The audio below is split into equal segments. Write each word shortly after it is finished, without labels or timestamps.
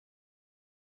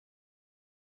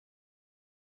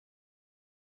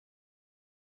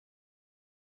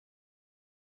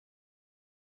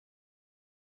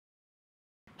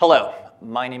Hello,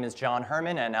 my name is John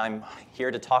Herman, and I'm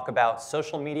here to talk about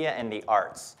social media and the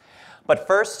arts. But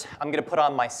first, I'm going to put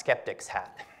on my skeptic's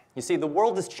hat. You see, the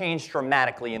world has changed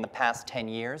dramatically in the past 10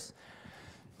 years.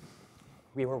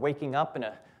 We were waking up in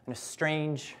a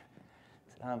strange,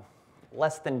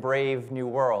 less than brave new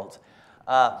world.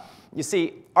 You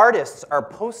see, artists are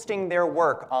posting their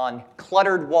work on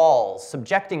cluttered walls,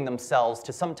 subjecting themselves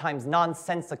to sometimes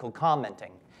nonsensical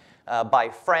commenting by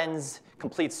friends,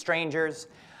 complete strangers.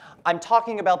 I'm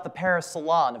talking about the Paris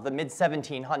Salon of the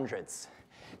mid-1700s.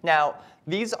 Now,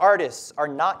 these artists are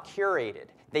not curated.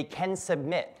 They can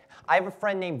submit. I have a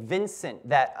friend named Vincent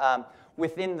that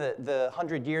within the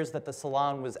 100 years that the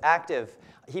Salon was active,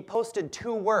 he posted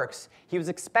 2 works. He was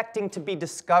expecting to be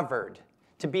discovered,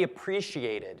 to be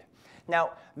appreciated.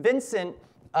 Now, Vincent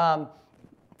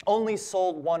only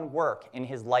sold 1 work in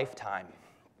his lifetime.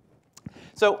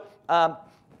 So,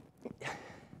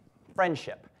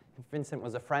 friendship. Vincent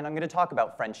was a friend. I'm going to talk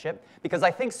about friendship because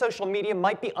I think social media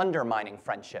might be undermining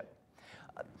friendship.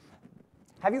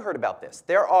 Have you heard about this?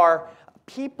 There are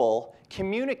people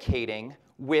communicating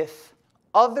with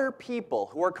other people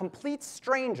who are complete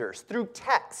strangers through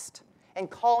text and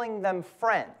calling them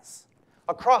friends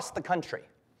across the country.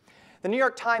 The New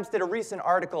York Times did a recent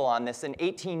article on this in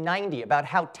 1890 about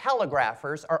how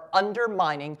telegraphers are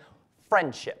undermining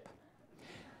friendship.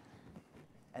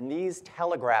 And these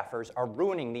telegraphers are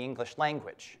ruining the English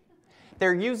language.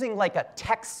 They're using like a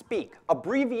text speak,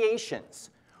 abbreviations,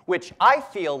 which I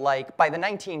feel like by the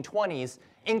 1920s,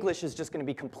 English is just going to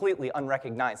be completely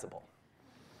unrecognizable.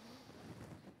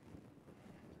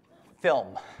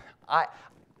 Film.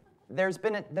 There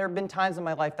have been times in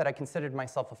my life that I considered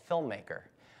myself a filmmaker.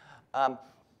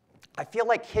 I feel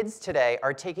like kids today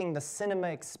are taking the cinema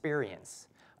experience,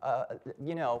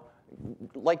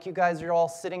 like you guys are all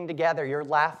sitting together, you're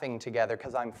laughing together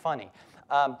because I'm funny.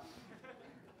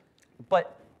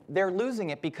 But they're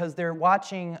losing it because they're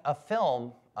watching a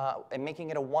film and making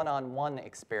it a one-on-one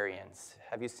experience.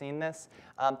 Have you seen this?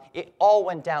 It all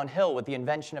went downhill with the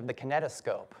invention of the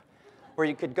kinetoscope, where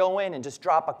you could go in and just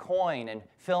drop a coin and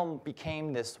film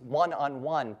became this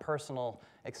one-on-one personal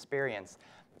experience.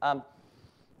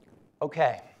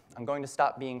 Okay, I'm going to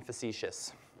stop being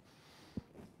facetious.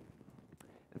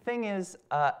 The thing is,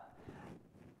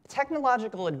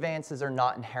 technological advances are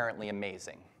not inherently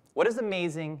amazing. What is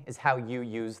amazing is how you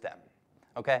use them,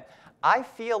 okay? I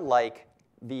feel like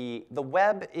the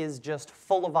web is just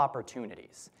full of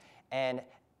opportunities, and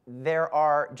there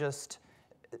are just,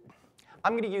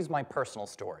 I'm going to use my personal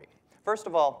story. First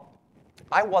of all,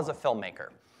 I was a filmmaker.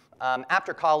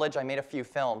 After college, I made a few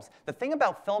films. The thing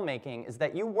about filmmaking is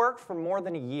that you work for more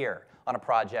than a year on a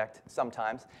project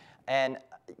sometimes, and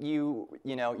you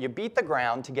beat the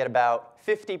ground to get about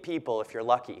 50 people, if you're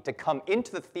lucky, to come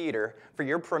into the theater for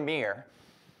your premiere,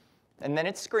 and then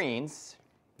it screens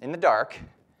in the dark,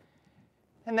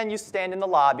 and then you stand in the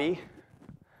lobby.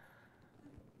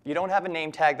 You don't have a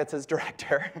name tag that says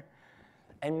director,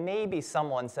 and maybe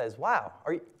someone says, "Wow,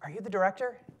 are you the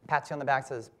director?" Pats you on the back,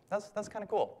 says, "That's kind of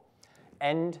cool."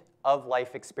 End of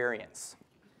life experience.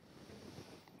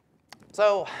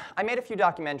 So I made a few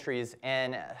documentaries,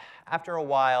 and after a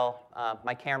while,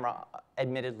 my camera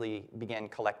admittedly began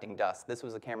collecting dust. This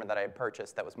was a camera that I had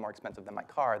purchased that was more expensive than my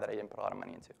car that I didn't put a lot of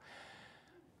money into.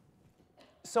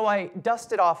 So I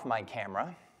dusted off my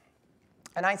camera,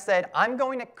 and I said, I'm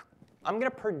going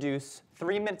to produce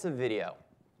 3 minutes of video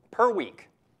per week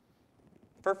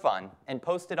for fun and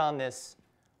post it on this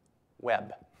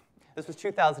web. This was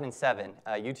 2007.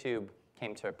 YouTube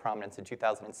came to prominence in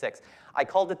 2006. I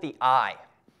called it the Eye.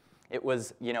 It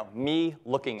was, me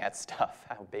looking at stuff.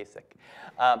 How basic.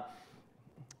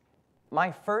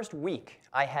 My first week,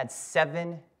 I had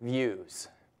 7 views.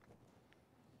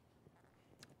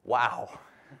 Wow.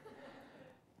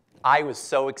 I was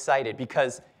so excited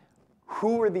because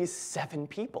who were these 7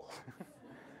 people?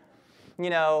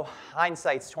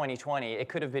 Hindsight's 20/20. It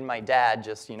could have been my dad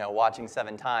just, watching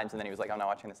 7 times, and then he was like, I'm not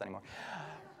watching this anymore.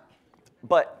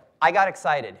 But I got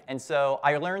excited, and so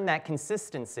I learned that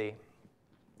consistency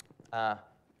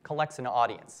collects an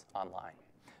audience online.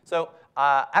 So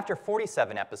after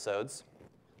 47 episodes,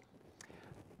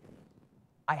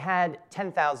 I had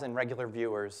 10,000 regular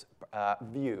views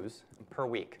per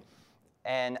week.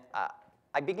 And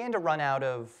I began to run out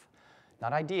of,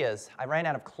 not ideas, I ran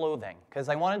out of clothing, because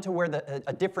I wanted to wear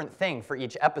a different thing for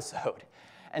each episode.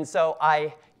 And so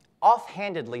I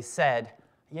offhandedly said,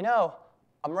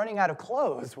 I'm running out of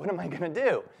clothes. What am I going to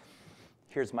do?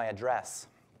 Here's my address.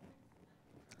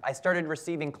 I started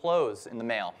receiving clothes in the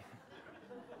mail.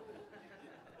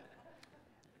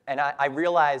 And I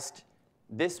realized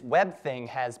this web thing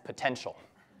has potential.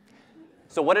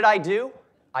 So what did I do?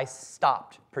 I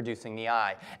stopped producing the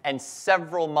eye. And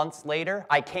several months later,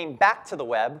 I came back to the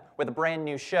web with a brand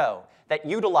new show that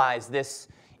utilized this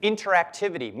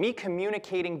interactivity, me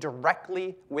communicating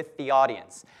directly with the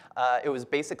audience. It was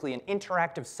basically an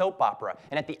interactive soap opera.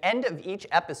 And at the end of each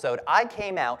episode, I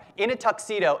came out in a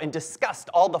tuxedo and discussed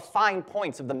all the fine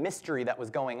points of the mystery that was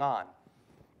going on.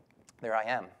 There I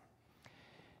am.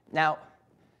 Now,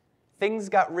 things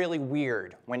got really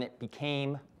weird when it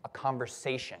became a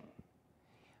conversation.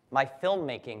 My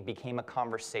filmmaking became a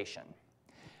conversation.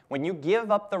 When you give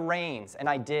up the reins, and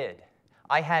I did,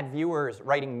 I had viewers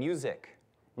writing music,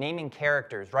 naming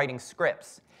characters, writing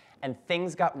scripts, and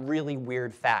things got really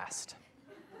weird fast.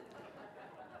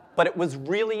 But it was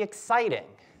really exciting.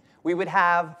 We would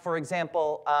have, for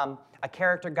example, a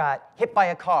character got hit by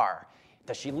a car.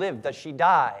 Does she live? Does she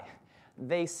die?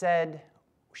 They said,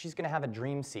 she's going to have a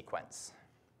dream sequence.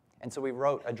 And so we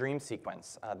wrote a dream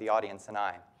sequence, the audience and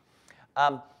I.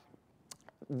 Oh,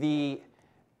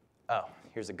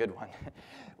 here's a good one.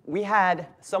 We had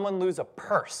someone lose a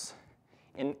purse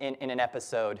in an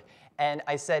episode, and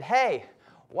I said, hey,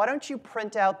 why don't you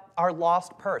print out our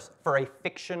lost purse for a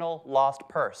fictional lost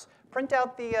purse? Print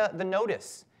out the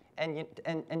notice and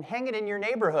hang it in your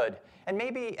neighborhood, and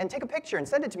take a picture and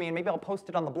send it to me, and maybe I'll post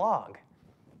it on the blog.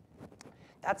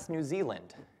 That's New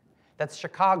Zealand. That's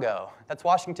Chicago. That's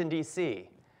Washington, D.C.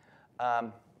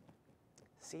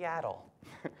 Seattle.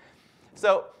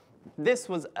 So this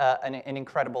was an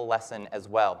incredible lesson as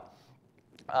well.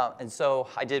 And so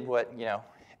I did what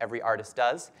every artist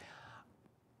does.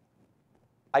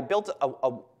 I built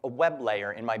a web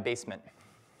layer in my basement,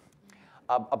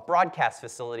 a broadcast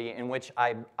facility in which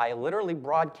I literally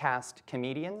broadcast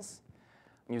comedians,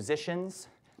 musicians,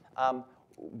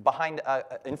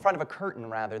 in front of a curtain,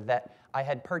 rather, that I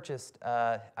had purchased,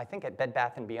 I think, at Bed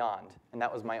Bath & Beyond, and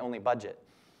that was my only budget.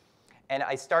 And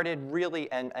I started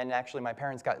really, and actually my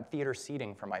parents got theater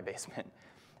seating for my basement,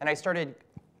 and I started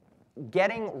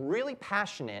getting really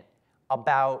passionate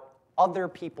about other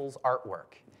people's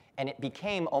artwork. And it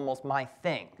became almost my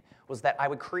thing, was that I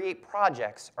would create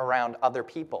projects around other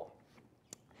people.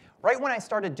 Right when I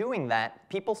started doing that,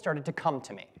 people started to come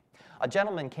to me. A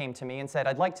gentleman came to me and said,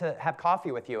 I'd like to have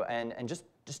coffee with you and just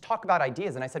talk about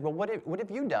ideas. And I said, well, what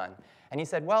have you done? And he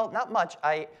said, well, not much.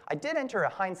 I did enter a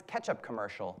Heinz ketchup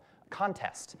commercial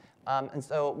contest. And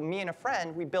so me and a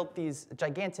friend, we built these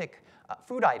gigantic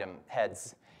food item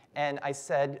heads. And I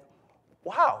said,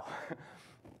 wow.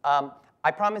 I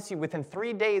promise you, within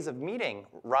 3 days of meeting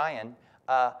Ryan,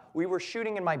 we were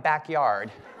shooting in my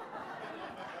backyard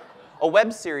a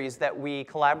web series that we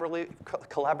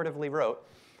collaboratively wrote.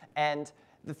 And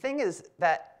the thing is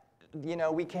that,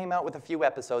 we came out with a few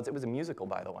episodes. It was a musical,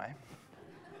 by the way.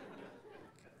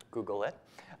 Google it.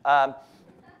 And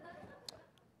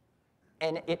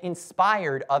it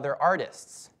inspired other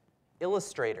artists,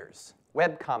 illustrators,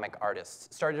 webcomic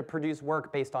artists, started to produce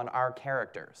work based on our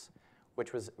characters,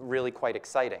 which was really quite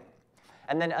exciting.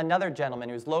 And then another gentleman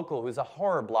who's local, who's a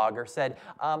horror blogger, said,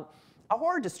 a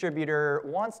horror distributor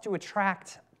wants to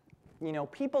attract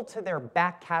people to their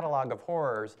back catalog of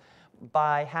horrors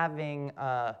by having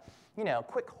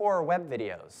quick horror web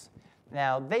videos.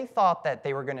 Now, they thought that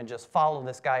they were going to just follow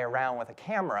this guy around with a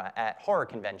camera at horror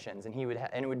conventions, and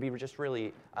it would be just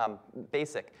really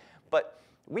basic. But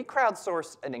we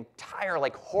crowdsourced an entire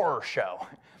horror show.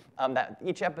 That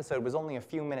each episode was only a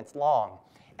few minutes long.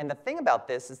 And the thing about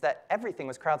this is that everything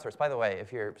was crowdsourced. By the way,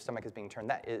 if your stomach is being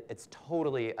turned, it's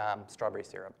totally strawberry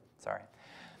syrup. Sorry.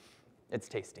 It's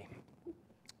tasty.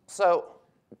 So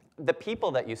the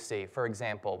people that you see, for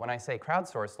example, when I say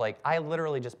crowdsourced, I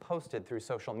literally just posted through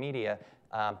social media,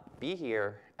 be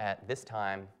here at this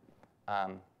time,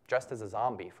 dressed as a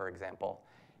zombie, for example,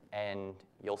 and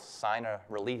you'll sign a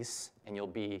release and you'll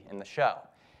be in the show.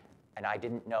 And I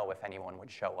didn't know if anyone would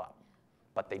show up,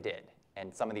 but they did.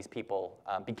 And some of these people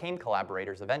became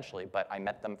collaborators eventually, but I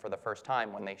met them for the first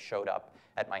time when they showed up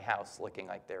at my house looking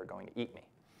like they were going to eat me.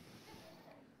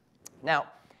 Now,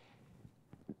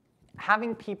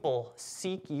 having people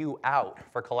seek you out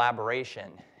for collaboration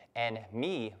and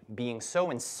me being so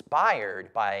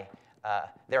inspired by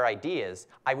their ideas,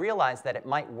 I realized that it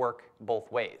might work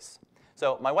both ways.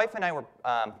 So my wife and I were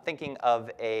thinking of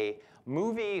a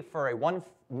movie for a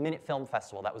one-minute film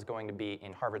festival that was going to be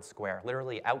in Harvard Square,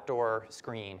 literally outdoor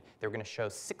screen. They were going to show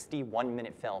 60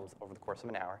 one-minute films over the course of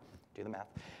an hour. Do the math.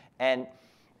 And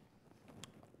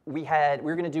we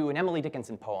were going to do an Emily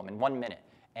Dickinson poem in 1 minute.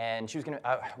 And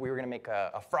we were going to make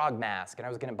a frog mask. And I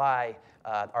was going to buy,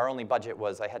 our only budget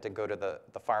was I had to go to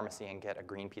the pharmacy and get a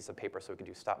green piece of paper so we could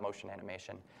do stop-motion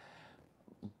animation.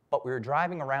 But we were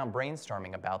driving around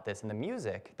brainstorming about this, and the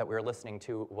music that we were listening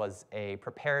to was a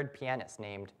prepared pianist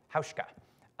named Hauschka,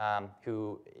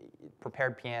 who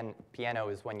prepared piano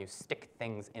is when you stick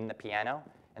things in the piano,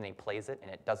 and then he plays it, and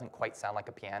it doesn't quite sound like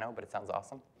a piano, but it sounds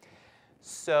awesome.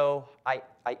 So I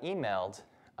emailed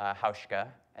Hauschka,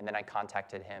 and then I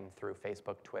contacted him through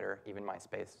Facebook, Twitter, even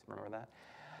MySpace. Remember that?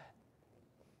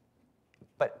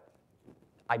 But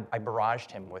I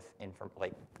barraged him with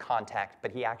contact,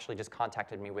 but he actually just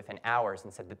contacted me within hours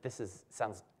and said that this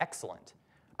sounds excellent.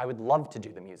 I would love to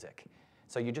do the music.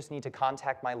 So you just need to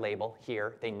contact my label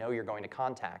here. They know you're going to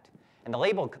contact. And the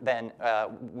label then,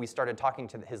 we started talking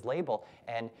to his label,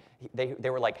 and they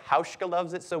were like, Hauschka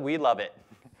loves it, so we love it.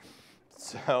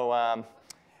 So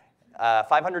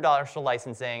 $500 for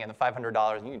licensing, and the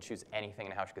 $500, you can choose anything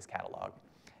in Hauschka's catalog.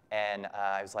 And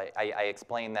I was like, I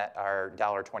explained that our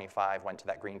 $1.25 went to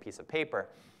that green piece of paper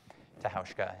to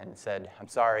Hauschka and said, I'm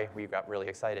sorry, we got really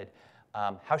excited.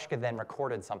 Hauschka then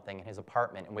recorded something in his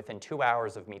apartment, and within 2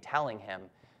 hours of me telling him,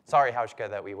 sorry, Hauschka,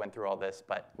 that we went through all this,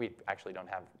 but we actually don't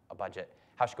have a budget.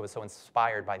 Hauschka was so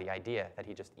inspired by the idea that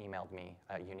he just emailed me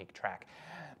a unique track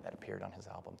that appeared on his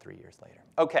album 3 years later.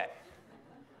 Okay.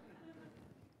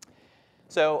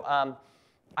 So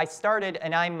I started,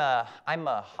 and I'm a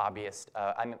hobbyist.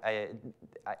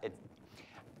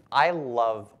 I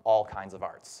love all kinds of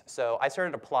arts. So I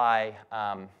started to apply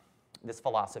this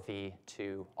philosophy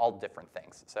to all different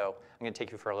things. So I'm going to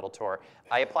take you for a little tour.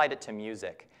 I applied it to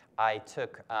music. I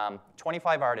took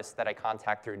 25 artists that I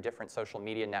contact through different social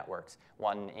media networks,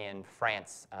 one in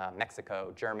France,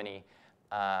 Mexico, Germany,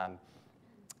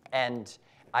 and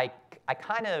I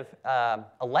kind of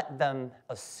let them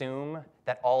assume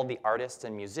that all the artists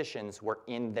and musicians were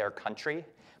in their country,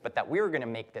 but that we were going to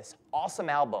make this awesome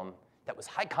album that was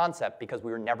high concept because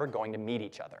we were never going to meet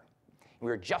each other.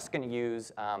 We were just going to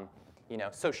use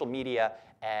social media,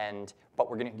 but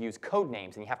we're going to use code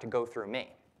names, and you have to go through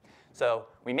me. So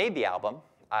we made the album.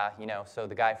 So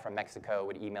the guy from Mexico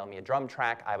would email me a drum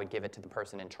track. I would give it to the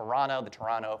person in Toronto. The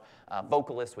Toronto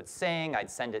vocalist would sing. I'd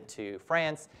send it to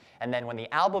France. And then when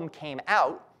the album came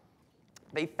out,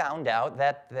 they found out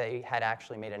that they had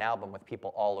actually made an album with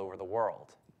people all over the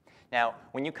world. Now,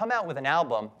 when you come out with an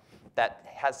album that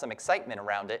has some excitement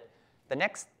around it, the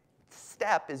next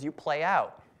step is you play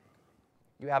out.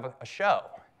 You have a show.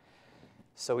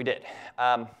 So we did.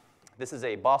 This is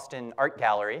a Boston art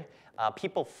gallery.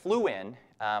 People flew in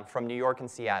from New York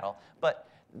and Seattle, but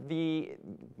the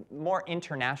more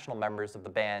international members of the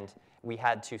band, we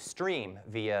had to stream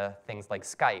via things like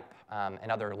Skype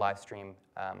and other live stream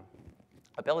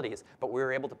abilities, but we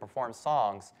were able to perform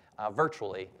songs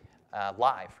virtually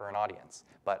live for an audience.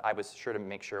 But I was sure to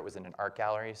make sure it was in an art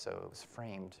gallery, so it was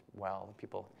framed well.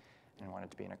 People didn't want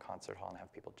it to be in a concert hall and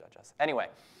have people judge us. Anyway,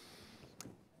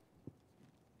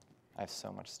 I have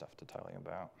so much stuff to tell you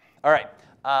about. All right.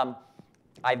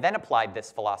 I then applied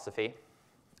this philosophy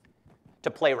to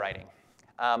playwriting.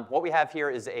 What we have here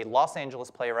is a Los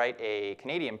Angeles playwright, a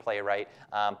Canadian playwright,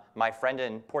 my friend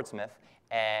in Portsmouth,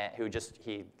 who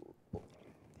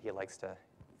he likes to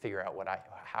figure out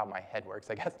how my head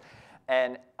works, I guess.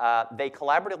 And they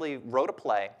collaboratively wrote a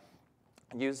play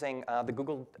using the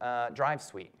Google Drive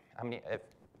suite.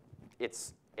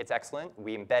 It's excellent.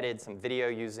 We embedded some video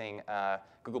using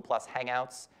Google Plus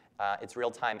Hangouts. It's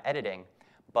real-time editing.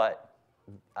 But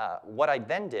what I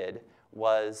then did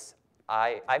was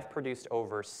I've produced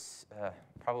over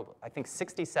probably, I think,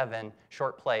 67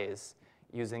 short plays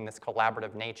using this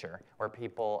collaborative nature, where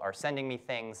people are sending me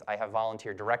things. I have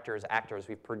volunteer directors, actors.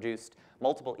 We've produced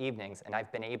multiple evenings, and I've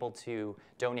been able to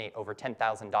donate over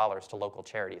 $10,000 to local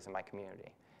charities in my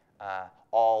community,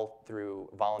 all through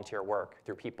volunteer work,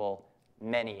 through people,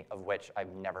 many of which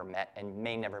I've never met and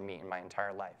may never meet in my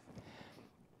entire life.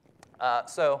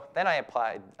 So then I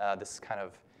applied this kind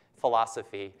of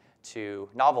philosophy to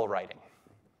novel writing,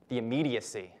 the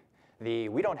immediacy,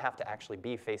 we don't have to actually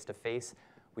be face-to-face.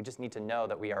 We just need to know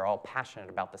that we are all passionate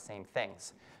about the same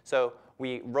things. So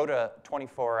we wrote a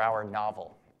 24-hour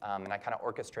novel, and I kind of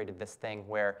orchestrated this thing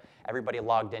where everybody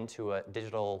logged into a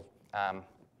digital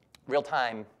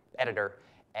real-time editor,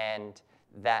 and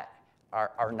that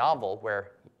our novel,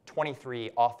 where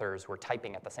 23 authors were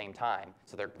typing at the same time,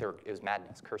 so it was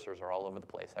madness. Cursors are all over the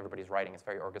place. Everybody's writing. It's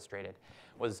very orchestrated.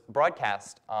 Was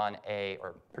broadcast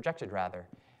or projected rather,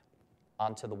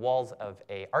 onto the walls of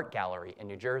an art gallery in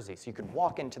New Jersey. So you could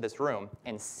walk into this room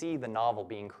and see the novel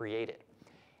being created.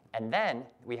 And then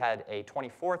we had a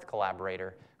 24th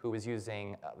collaborator who was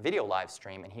using a video live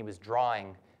stream, and he was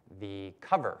drawing the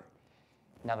cover.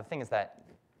 Now the thing is that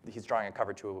he's drawing a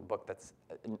cover to a book that's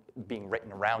being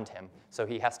written around him, so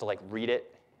he has to read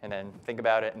it and then think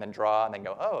about it, and then draw, and then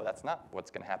go, oh, that's not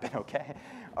what's going to happen, okay?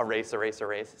 Erase, erase,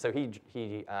 erase. So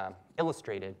he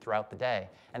illustrated throughout the day,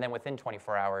 and then within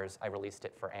 24 hours, I released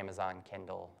it for Amazon,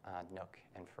 Kindle, Nook,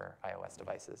 and for iOS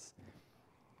devices.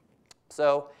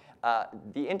 So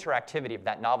the interactivity of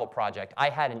that novel project I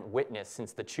hadn't witnessed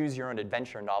since the Choose Your Own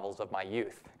Adventure novels of my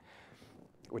youth,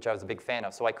 which I was a big fan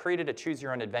of. So I created a Choose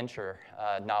Your Own Adventure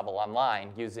novel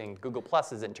online using Google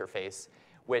Plus's interface,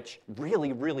 which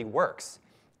really, really works.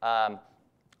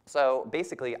 So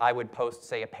basically, I would post,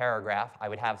 say, a paragraph. I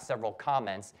would have several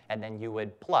comments, and then you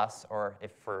would plus, or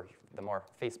if for the more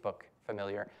Facebook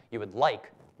familiar, you would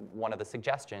like one of the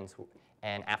suggestions,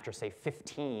 and after, say,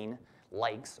 15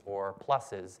 likes or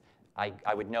pluses,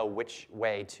 I would know which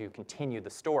way to continue the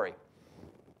story.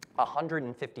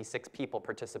 156 people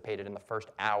participated in the first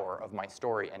hour of my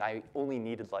story, and I only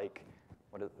needed, like,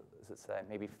 what does it say,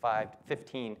 maybe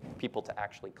 15 people to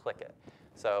actually click it.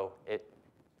 So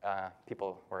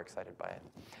people were excited by it.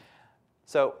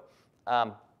 So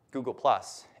Google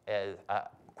Plus is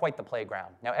quite the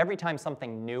playground. Now, every time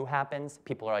something new happens,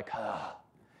 people are like, oh,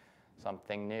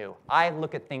 something new. I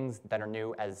look at things that are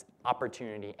new as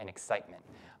opportunity and excitement.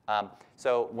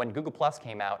 So when Google Plus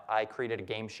came out, I created a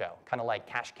game show, kind of like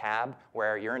Cash Cab,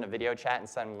 where you're in a video chat and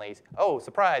suddenly, oh,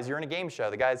 surprise, you're in a game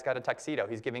show. The guy's got a tuxedo.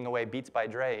 He's giving away Beats by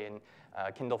Dre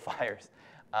and Kindle Fires.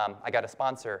 I got a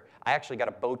sponsor. I actually got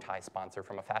a bow tie sponsor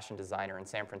from a fashion designer in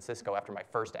San Francisco after my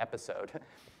first episode.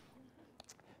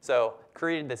 So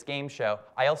created this game show.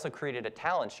 I also created a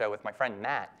talent show with my friend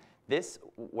Matt. This,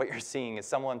 what you're seeing, is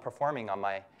someone performing on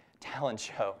my talent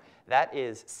show. That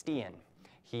is Stian.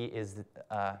 He is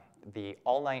the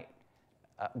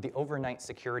overnight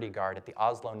security guard at the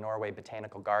Oslo, Norway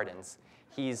Botanical Gardens.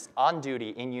 He's on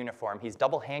duty in uniform. He's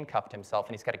double handcuffed himself,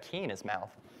 and he's got a key in his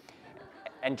mouth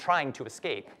and trying to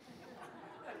escape.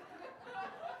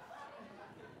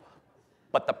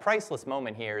 But the priceless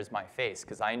moment here is my face,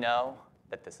 because I know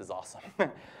that this is awesome.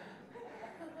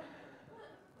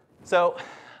 So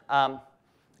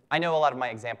I know a lot of my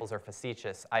examples are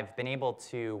facetious. I've been able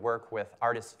to work with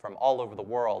artists from all over the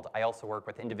world. I also work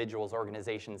with individuals,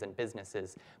 organizations, and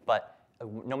businesses. But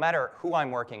no matter who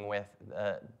I'm working with,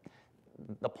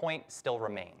 the point still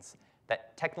remains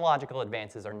that technological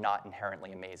advances are not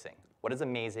inherently amazing. What is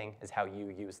amazing is how you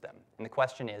use them. And the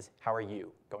question is, how are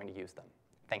you going to use them?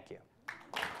 Thank you.